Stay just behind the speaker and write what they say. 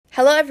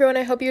Hello, everyone.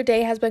 I hope your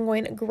day has been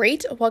going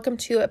great. Welcome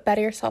to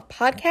Better Yourself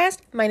Podcast.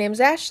 My name is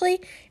Ashley,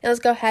 and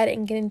let's go ahead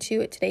and get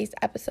into today's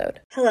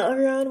episode. Hello,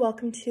 everyone.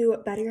 Welcome to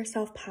Better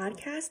Yourself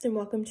Podcast, and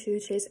welcome to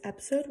today's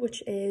episode,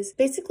 which is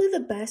basically the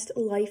best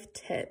life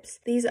tips.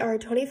 These are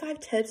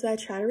 25 tips that I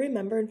try to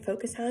remember and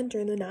focus on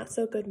during the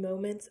not-so-good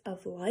moments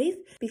of life,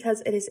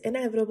 because it is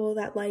inevitable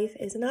that life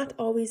is not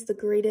always the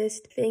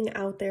greatest thing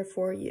out there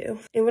for you.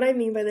 And what I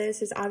mean by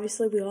this is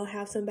obviously we all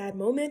have some bad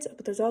moments,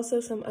 but there's also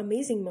some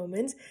amazing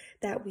moments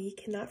that we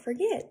cannot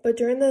forget. But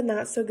during the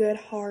not so good,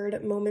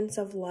 hard moments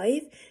of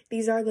life,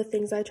 these are the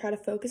things I try to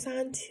focus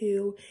on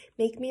to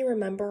make me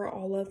remember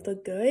all of the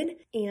good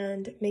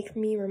and make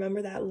me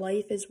remember that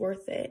life is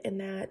worth it and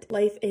that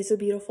life is a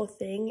beautiful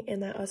thing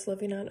and that us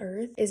living on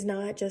earth is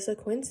not just a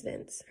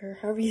coincidence, or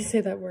however you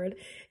say that word.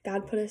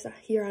 God put us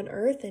here on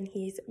earth and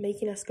he's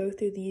making us go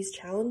through these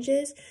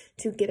challenges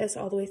to get us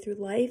all the way through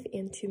life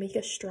and to make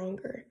us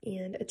stronger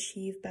and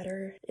achieve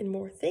better and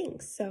more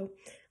things. So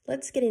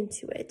let's get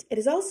into it. It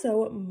is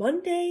also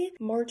Monday,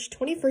 March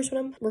 21st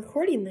when I'm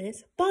recording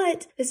this,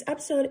 but this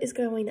episode is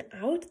going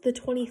out the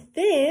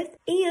 25th,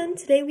 and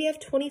today we have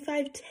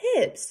 25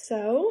 tips.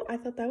 So I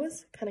thought that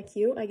was kind of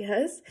cute, I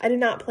guess. I did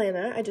not plan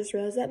that. I just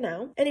realized that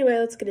now. Anyway,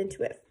 let's get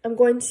into it. I'm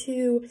going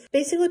to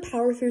basically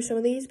power through some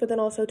of these, but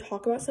then also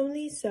talk about some of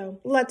these. So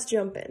let's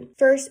jump in.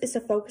 First is to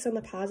focus on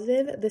the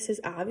positive. This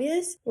is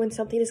obvious. When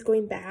something is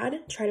going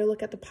bad, try to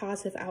look at the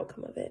positive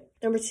outcome of it.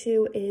 Number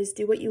 2 is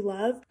do what you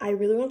love. I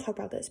really want to talk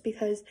about this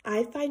because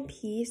I find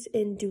peace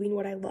in doing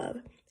what I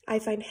love. I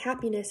find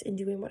happiness in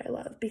doing what I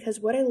love because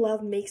what I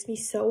love makes me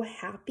so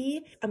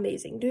happy.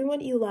 Amazing. Doing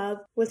what you love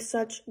with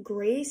such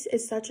grace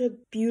is such a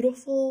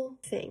beautiful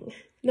thing.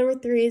 Number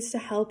 3 is to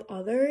help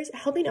others.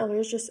 Helping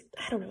others just,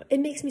 I don't know, it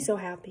makes me so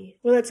happy.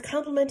 Whether it's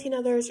complimenting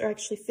others or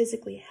actually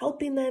physically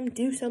helping them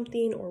do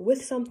something or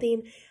with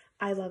something,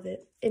 I love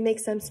it. It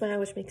makes them smile,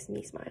 which makes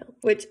me smile.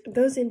 Which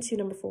goes into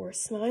number 4,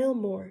 smile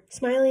more.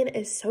 Smiling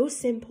is so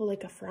simple,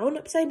 like a frown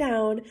upside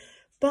down,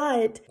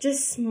 but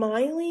just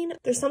smiling,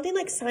 there's something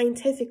like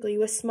scientifically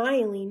with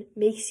smiling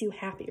makes you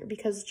happier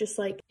because just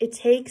like it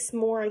takes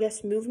more, I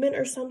guess, movement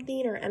or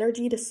something or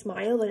energy to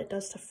smile than it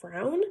does to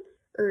frown,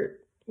 or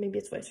maybe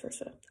it's vice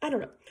versa. I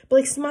don't know. But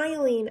like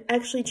smiling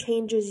actually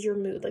changes your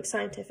mood, like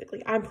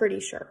scientifically. I'm pretty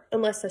sure,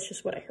 unless that's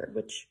just what I heard,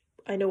 which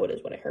I know it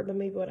is what I heard, but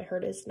maybe what I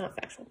heard is not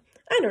factual.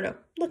 I don't know.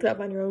 Look it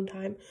up on your own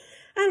time.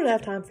 I don't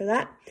have time for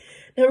that.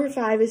 Number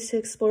 5 is to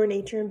explore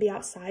nature and be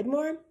outside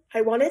more.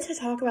 I wanted to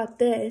talk about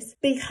this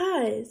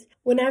because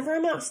whenever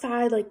I'm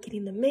outside, like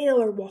getting the mail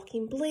or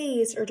walking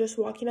Blaze or just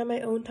walking on my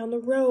own down the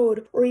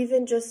road or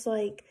even just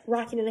like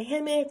rocking in a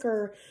hammock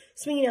or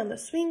swinging on the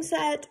swing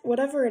set,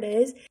 whatever it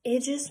is,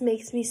 it just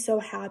makes me so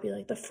happy.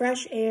 Like the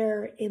fresh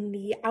air and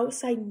the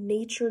outside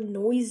nature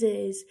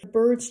noises, the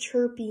birds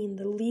chirping,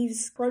 the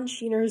leaves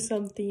crunching or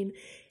something.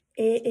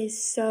 It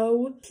is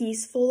so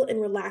peaceful and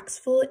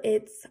relaxful.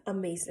 It's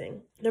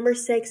amazing. Number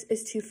 6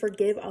 is to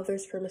forgive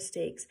others for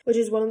mistakes, which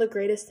is one of the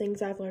greatest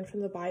things I've learned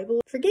from the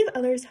Bible. Forgive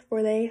others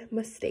for their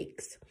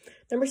mistakes.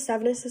 Number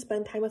 7 is to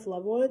spend time with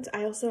loved ones.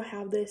 I also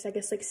have this, I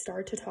guess, like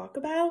start to talk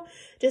about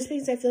just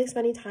because I feel like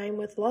spending time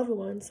with loved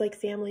ones, like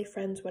family,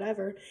 friends,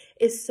 whatever,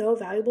 is so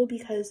valuable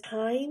because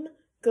time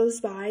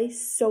goes by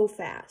so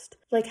fast.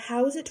 Like,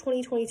 how is it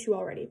 2022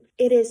 already?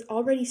 It is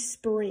already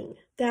spring.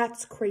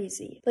 That's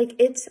crazy. Like,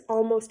 it's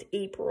almost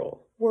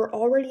April. We're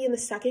already in the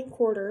second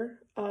quarter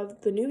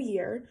of the new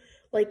year.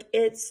 Like,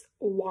 it's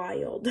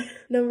wild.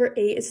 Number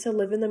 8 is to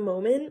live in the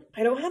moment.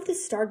 I don't have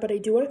this start, but I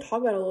do want to talk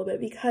about it a little bit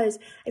because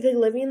I feel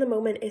like living in the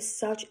moment is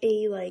such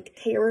a like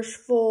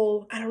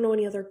cherishful, I don't know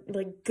any other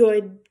like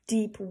good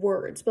deep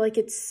words, but like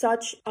it's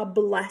such a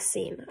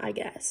blessing, I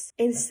guess.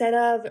 Instead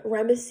of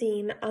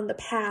reminiscing on the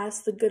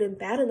past, the good and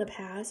bad in the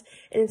past,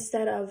 and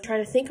instead of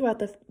trying to think about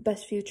the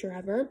best future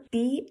ever,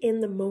 be in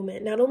the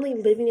moment. Not only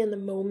living in the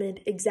moment,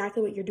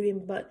 exactly what you're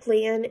doing, but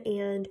plan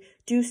and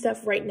do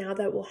stuff right now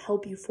that will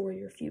help you for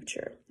your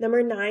future.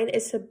 Number 9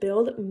 is to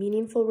build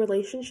meaningful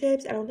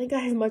relationships. I don't think I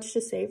have much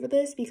to say for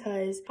this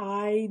because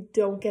I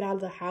don't get out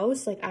of the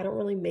house. Like, I don't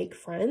really make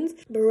friends.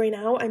 But right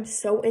now, I'm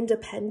so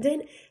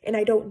independent and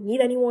I don't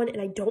need anyone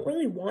and I don't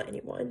really want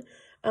anyone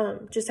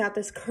just at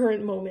this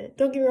current moment.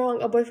 Don't get me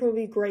wrong, a boyfriend would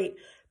be great.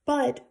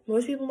 But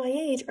most people my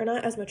age are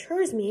not as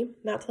mature as me,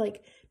 not to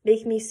like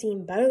make me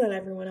seem better than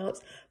everyone else,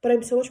 but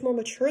I'm so much more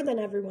mature than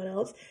everyone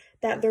else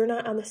that they're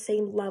not on the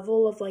same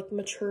level of like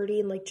maturity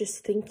and like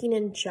just thinking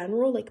in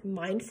general, like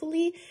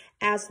mindfully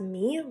as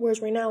me.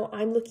 Whereas right now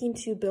I'm looking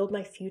to build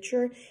my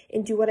future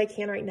and do what I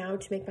can right now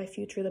to make my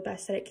future the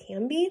best that it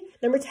can be.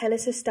 Number 10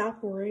 is to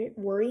stop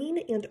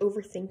worrying and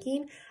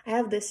overthinking. I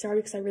have this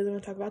started because I really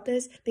want to talk about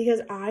this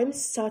because I'm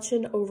such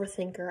an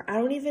overthinker. I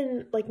don't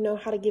even like know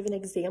how to give an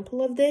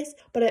example of this,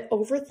 but I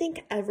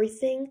overthink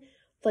everything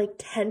like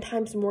 10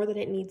 times more than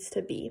it needs to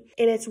be.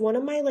 And it's one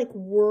of my like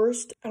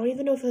worst, I don't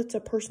even know if it's a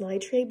personality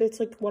trait, but it's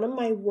like one of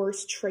my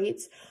worst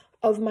traits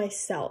of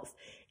myself.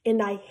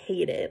 And I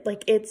hate it.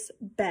 Like, it's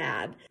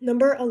bad.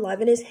 Number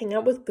 11 is hang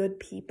out with good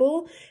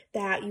people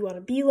that you want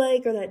to be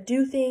like or that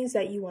do things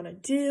that you want to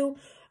do.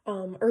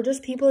 or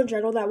just people in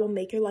general that will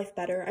make your life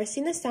better. I've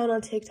seen this sound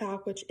on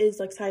TikTok, which is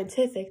like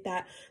scientific,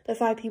 that the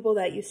 5 people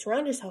that you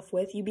surround yourself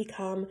with, you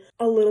become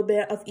a little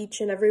bit of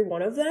each and every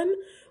one of them,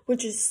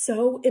 which is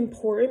so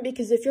important,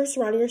 because if you're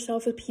surrounding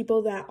yourself with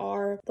people that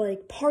are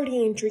like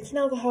partying, drinking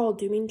alcohol,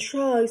 doing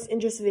drugs,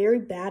 and just very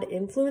bad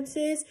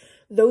influences,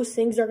 those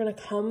things are going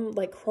to come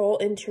like crawl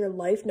into your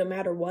life no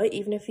matter what.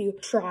 Even if you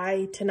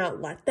try to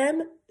not let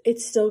them,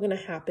 it's still going to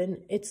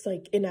happen. It's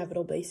like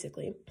inevitable,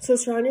 basically. So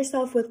surround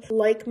yourself with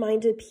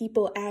like-minded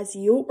people as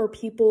you, or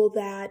people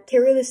that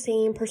carry the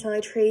same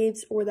personality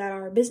traits or that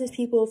are business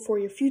people for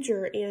your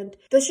future. And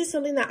that's just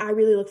something that I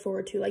really look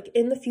forward to. Like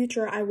in the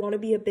future, I want to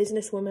be a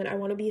businesswoman. I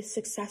want to be a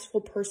successful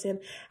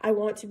person. I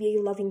want to be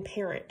a loving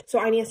parent. So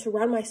I need to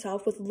surround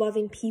myself with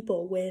loving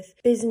people, with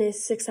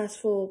business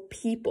successful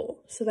people.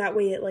 So that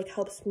way it like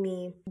helps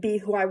me be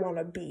who I want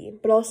to be,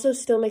 but also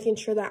still making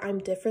sure that I'm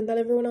different than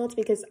everyone else,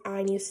 because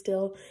I need to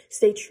still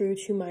stay true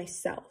to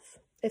myself,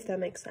 if that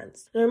makes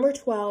sense. Number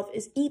 12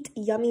 is eat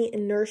yummy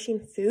and nourishing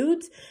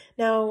foods.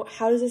 Now,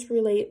 how does this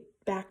relate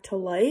back to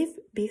life?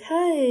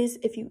 Because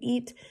if you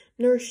eat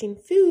nourishing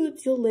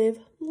foods, you'll live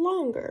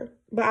longer.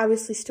 But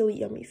obviously still eat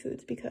yummy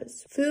foods,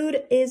 because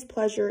food is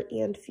pleasure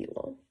and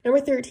fuel. Number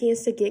 13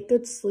 is to get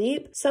good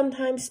sleep.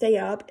 Sometimes stay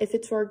up if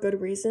it's for a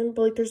good reason,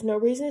 but like there's no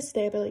reason to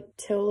stay up at like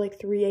till like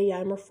 3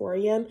 a.m. or 4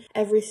 a.m.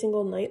 every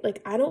single night.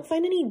 Like I don't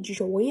find any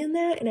joy in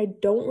that, and I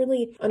don't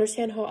really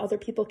understand how other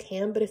people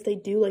can, but if they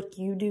do, like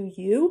you do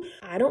you.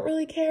 I don't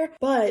really care,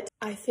 but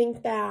I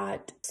think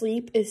that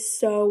sleep is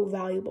so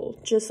valuable.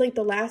 Just like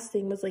the last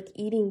thing was like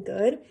eating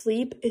good,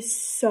 sleep is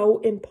so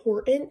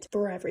important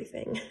for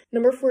everything.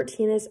 Number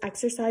 14 is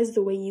exercise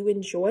the way you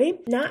enjoy.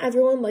 Not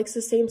everyone likes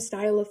the same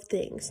style of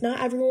things. Not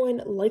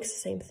everyone likes the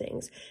same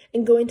things.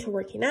 And going to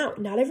working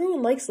out, not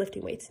everyone likes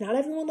lifting weights. Not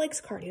everyone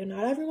likes cardio.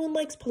 Not everyone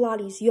likes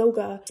Pilates,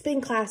 yoga,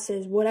 spin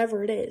classes,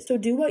 whatever it is. So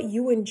do what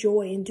you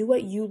enjoy and do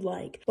what you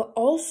like, but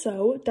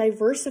also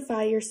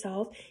diversify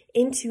yourself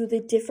into the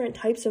different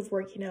types of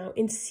working out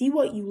and see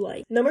what you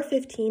like. Number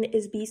 15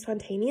 is be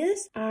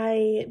spontaneous.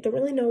 I don't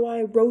really know why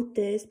I wrote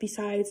this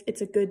besides it's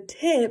a good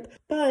tip,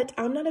 but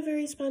I'm not a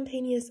very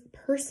spontaneous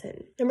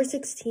person. Number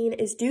 16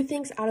 is do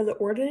things out of the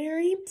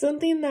ordinary.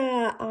 Something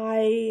that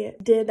I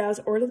did that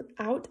was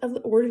out of the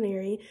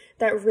ordinary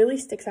that really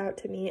sticks out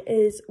to me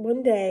is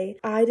one day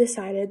I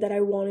decided that I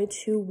wanted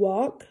to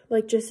walk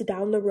like just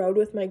down the road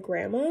with my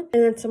grandma,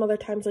 and then some other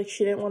times like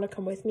she didn't want to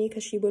come with me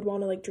because she would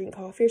want to like drink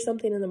coffee or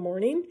something in the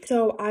morning.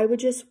 So I would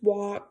just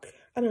walk,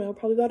 I don't know,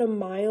 probably about a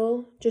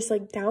mile, just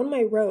like down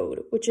my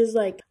road, which is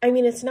like, I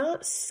mean, it's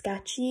not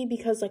sketchy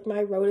because like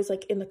my road is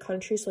like in the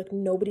country, so like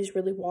nobody's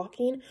really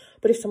walking.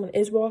 But if someone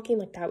is walking,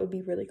 like that would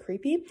be really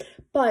creepy.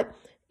 But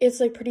it's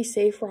like pretty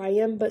safe where I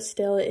am, but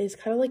still it is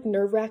kind of like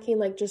nerve-wracking,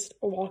 like just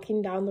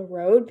walking down the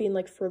road, being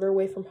like further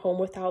away from home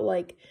without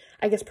like,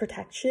 I guess,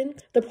 protection.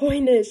 The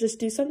point is just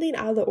do something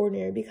out of the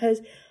ordinary,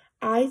 because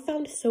I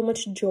found so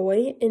much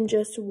joy in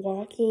just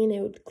walking.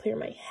 It would clear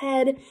my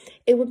head.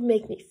 It would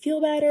make me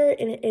feel better.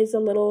 And it is a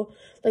little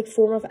like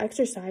form of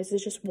exercise,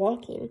 is just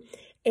walking.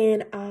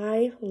 And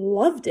I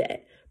loved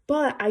it.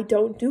 But I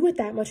don't do it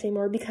that much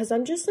anymore because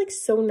I'm just like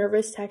so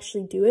nervous to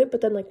actually do it.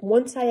 But then like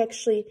once I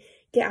actually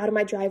get out of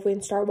my driveway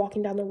and start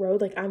walking down the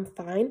road, like I'm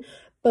fine.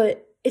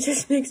 But it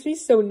just makes me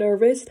so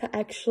nervous to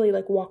actually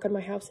like walk in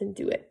my house and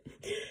do it.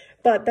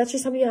 But that's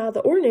just something out of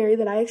the ordinary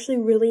that I actually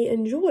really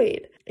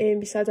enjoyed.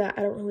 And besides that,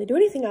 I don't really do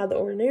anything out of the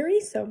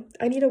ordinary. So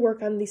I need to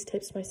work on these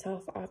tips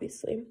myself,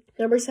 obviously.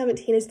 Number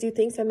 17 is do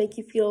things that make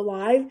you feel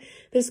alive.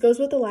 This goes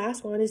with the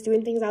last one, is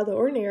doing things out of the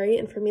ordinary.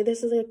 And for me,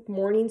 this is like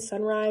morning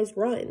sunrise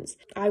runs.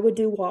 I would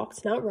do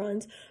walks, not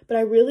runs, but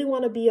I really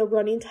want to be a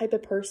running type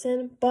of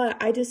person.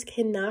 But I just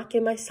cannot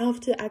get myself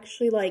to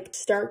actually like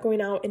start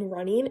going out and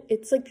running.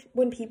 It's like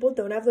when people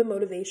don't have the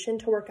motivation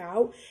to work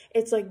out,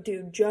 it's like,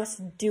 dude,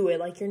 just do it.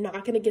 Like you're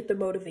not going to get the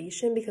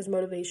motivation because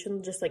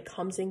motivation just like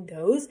comes and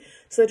goes.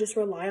 So just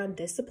rely on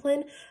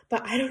discipline.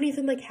 But I don't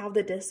even like have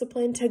the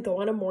discipline to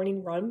go on a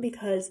morning run,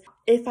 because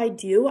if I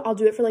do, I'll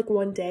do it for like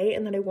one day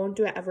and then I won't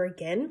do it ever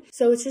again.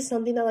 So it's just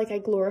something that like I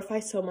glorify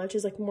so much,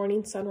 is like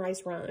morning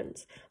sunrise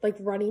runs, like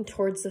running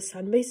towards the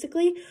sun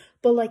basically.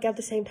 But like at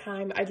the same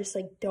time, I just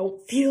like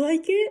don't feel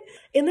like it.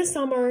 In the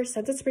summer,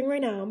 since it's spring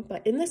right now,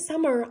 but in the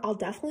summer, I'll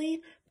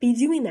definitely be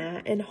doing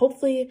that. And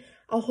hopefully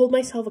I'll hold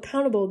myself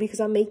accountable because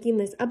I'm making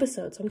this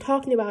episode. So I'm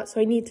talking about,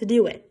 so I need to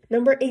do it.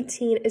 Number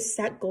 18 is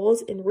set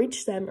goals and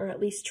reach them, or at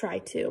least try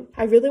to.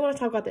 I really want to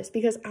talk about this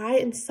because I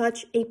am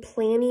such a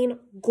planning,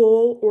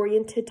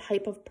 goal-oriented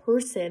type of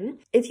person.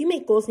 If you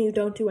make goals and you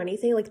don't do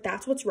anything, like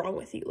that's what's wrong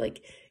with you.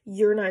 Like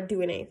you're not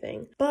doing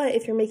anything. But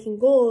if you're making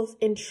goals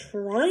and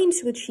trying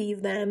to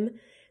achieve them,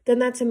 then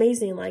that's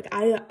amazing. Like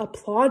I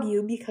applaud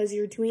you because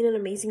you're doing an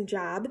amazing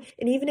job.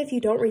 And even if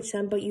you don't reach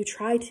them, but you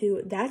try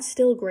to, that's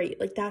still great.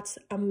 Like that's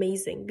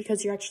amazing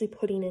because you're actually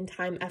putting in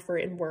time, effort,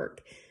 and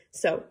work.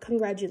 So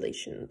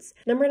congratulations.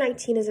 Number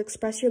 19 is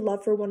express your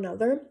love for one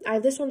another. I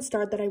have this one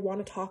starred that I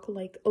want to talk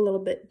like a little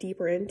bit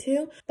deeper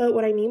into. But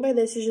what I mean by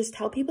this is just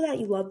tell people that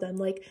you love them.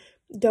 Like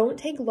don't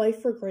take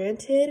life for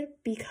granted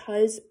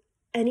because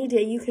any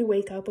day you could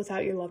wake up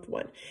without your loved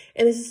one.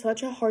 And this is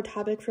such a hard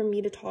topic for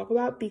me to talk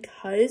about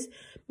because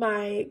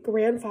my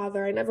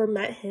grandfather, I never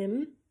met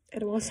him. I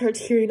don't want to start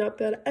tearing up,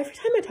 but every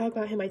time I talk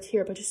about him, I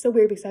tear up, which is so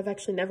weird because I've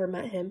actually never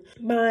met him.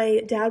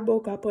 My dad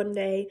woke up one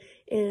day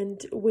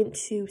and went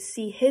to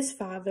see his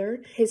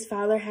father. His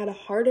father had a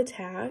heart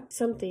attack,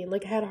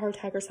 had a heart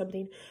attack or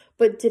something,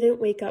 but didn't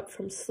wake up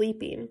from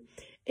sleeping.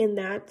 And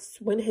that's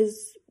when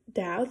his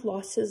dad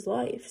lost his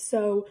life.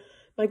 So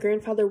my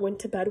grandfather went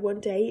to bed one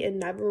day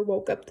and never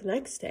woke up the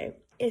next day.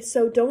 And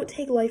so don't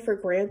take life for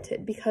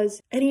granted,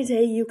 because any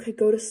day you could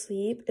go to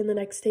sleep and the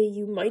next day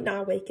you might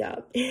not wake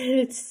up. And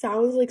it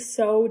sounds like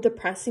so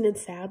depressing and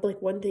sad.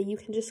 Like one day you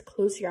can just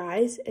close your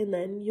eyes and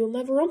then you'll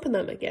never open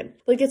them again.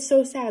 Like it's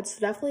so sad. So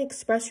definitely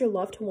express your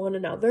love to one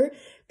another,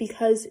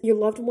 because your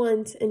loved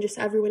ones and just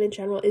everyone in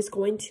general is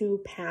going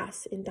to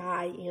pass and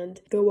die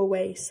and go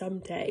away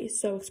someday.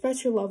 So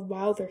express your love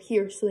while they're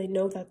here so they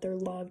know that they're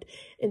loved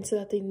and so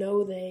that they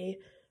know they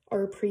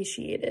are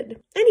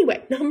appreciated.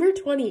 Anyway, number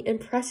 20,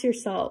 impress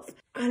yourself.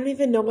 I don't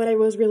even know what I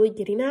was really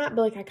getting at,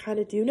 but I kind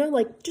of do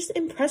know. Just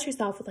impress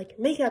yourself with your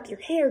makeup, your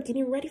hair,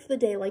 getting ready for the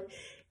day.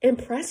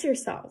 Impress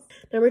yourself.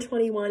 Number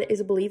 21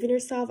 is believe in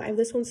yourself. I have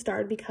this one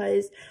starred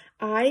because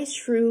I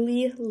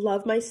truly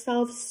love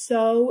myself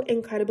so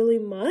incredibly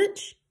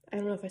much. I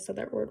don't know if I said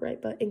that word right,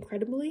 but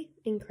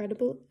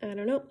incredible, I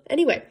don't know.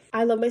 Anyway,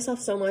 I love myself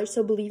so much.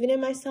 So believing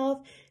in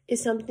myself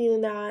is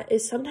something that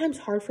is sometimes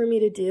hard for me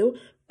to do,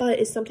 but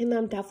it's something that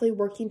I'm definitely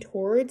working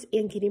towards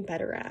and getting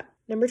better at.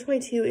 Number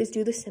 22 is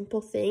do the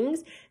simple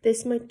things.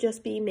 This might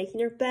just be making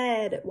your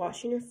bed,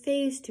 washing your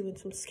face, doing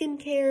some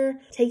skincare,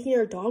 taking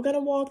your dog on a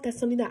walk. That's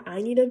something that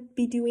I need to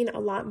be doing a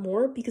lot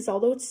more, because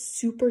although it's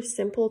super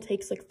simple, it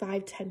takes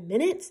 5-10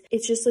 minutes,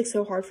 it's just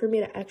so hard for me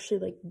to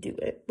actually do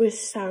it, which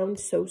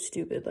sounds so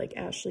stupid.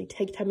 Ashley,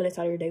 take 10 minutes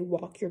out of your day,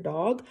 walk your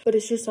dog. But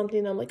it's just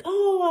something that I'm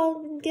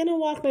oh, I'm gonna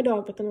walk my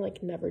dog, but then I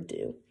never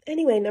do.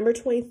 Anyway, number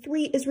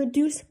 23 is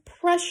reduce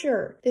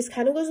pressure. This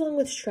kind of goes along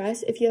with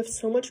stress. If you have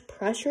so much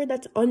pressure,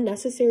 that's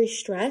unnecessary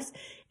stress,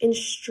 and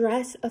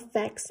stress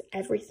affects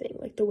everything,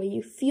 the way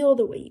you feel,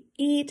 the way you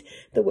eat,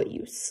 the way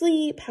you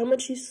sleep, how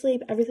much you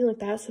sleep, everything like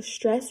that. So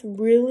stress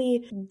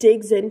really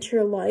digs into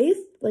your life,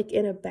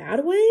 in a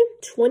bad way.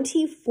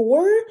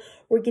 24,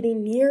 we're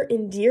getting near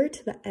and dear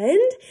to the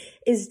end,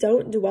 is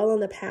don't dwell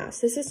on the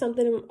past. This is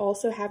something I'm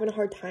also having a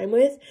hard time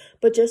with,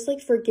 but just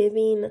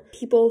forgiving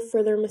people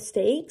for their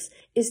mistakes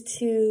is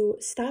to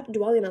stop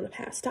dwelling on the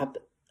past.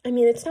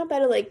 It's not bad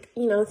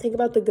to think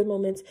about the good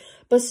moments,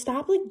 but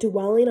stop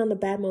dwelling on the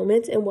bad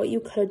moments and what you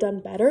could have done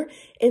better.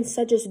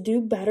 Instead, just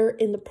do better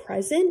in the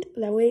present.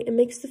 That way it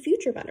makes the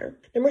future better.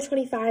 Number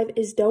 25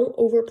 is don't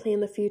overplan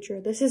the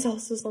future. This is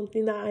also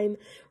something that I'm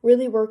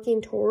really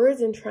working towards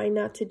and trying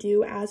not to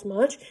do as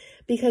much,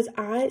 because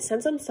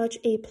since I'm such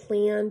a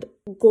planned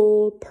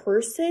goal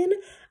person,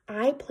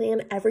 I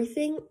plan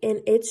everything,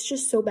 and it's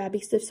just so bad,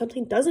 because if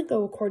something doesn't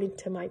go according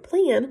to my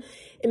plan,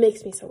 it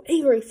makes me so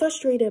angry,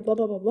 frustrated, blah,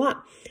 blah, blah,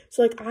 blah.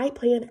 So I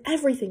plan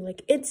everything.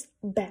 It's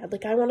bad.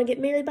 I want to get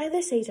married by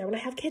this age. I want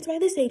to have kids by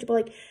this age,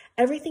 but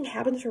everything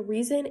happens for a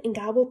reason, and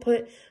God will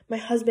put my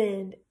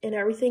husband and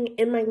everything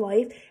in my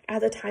life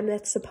at the time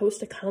that's supposed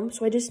to come.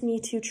 So I just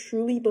need to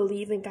truly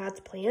believe in God's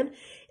plan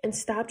and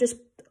stop just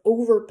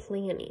over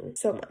planning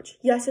so much.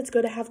 Yes, it's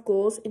good to have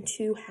goals and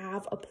to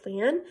have a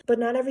plan, but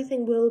not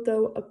everything will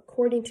go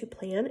according to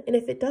plan. And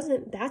if it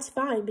doesn't, that's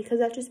fine, because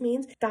that just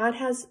means God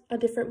has a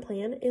different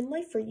plan in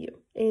life for you,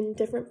 in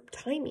different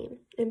timing,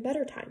 in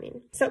better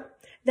timing. So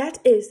that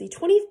is the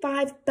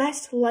 25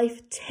 best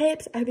life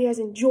tips. I hope you guys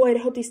enjoyed.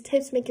 I hope these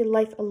tips make your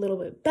life a little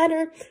bit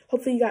better.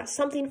 Hopefully you got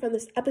something from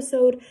this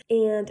episode,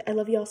 and I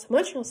love you all so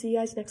much, and I'll see you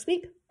guys next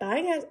week.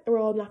 Bye, guys.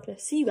 Well, I'm not going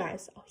to see you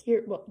guys.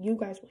 You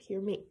guys will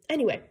hear me.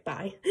 Anyway,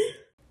 bye.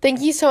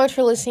 Thank you so much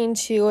for listening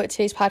to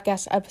today's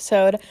podcast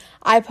episode.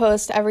 I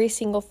post every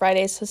single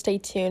Friday, so stay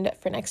tuned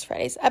for next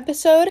Friday's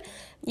episode.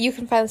 You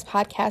can find this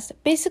podcast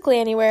basically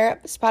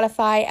anywhere: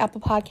 Spotify, Apple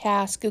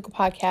Podcasts, Google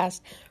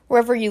Podcasts,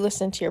 wherever you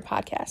listen to your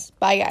podcast.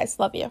 Bye, guys.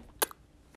 Love you.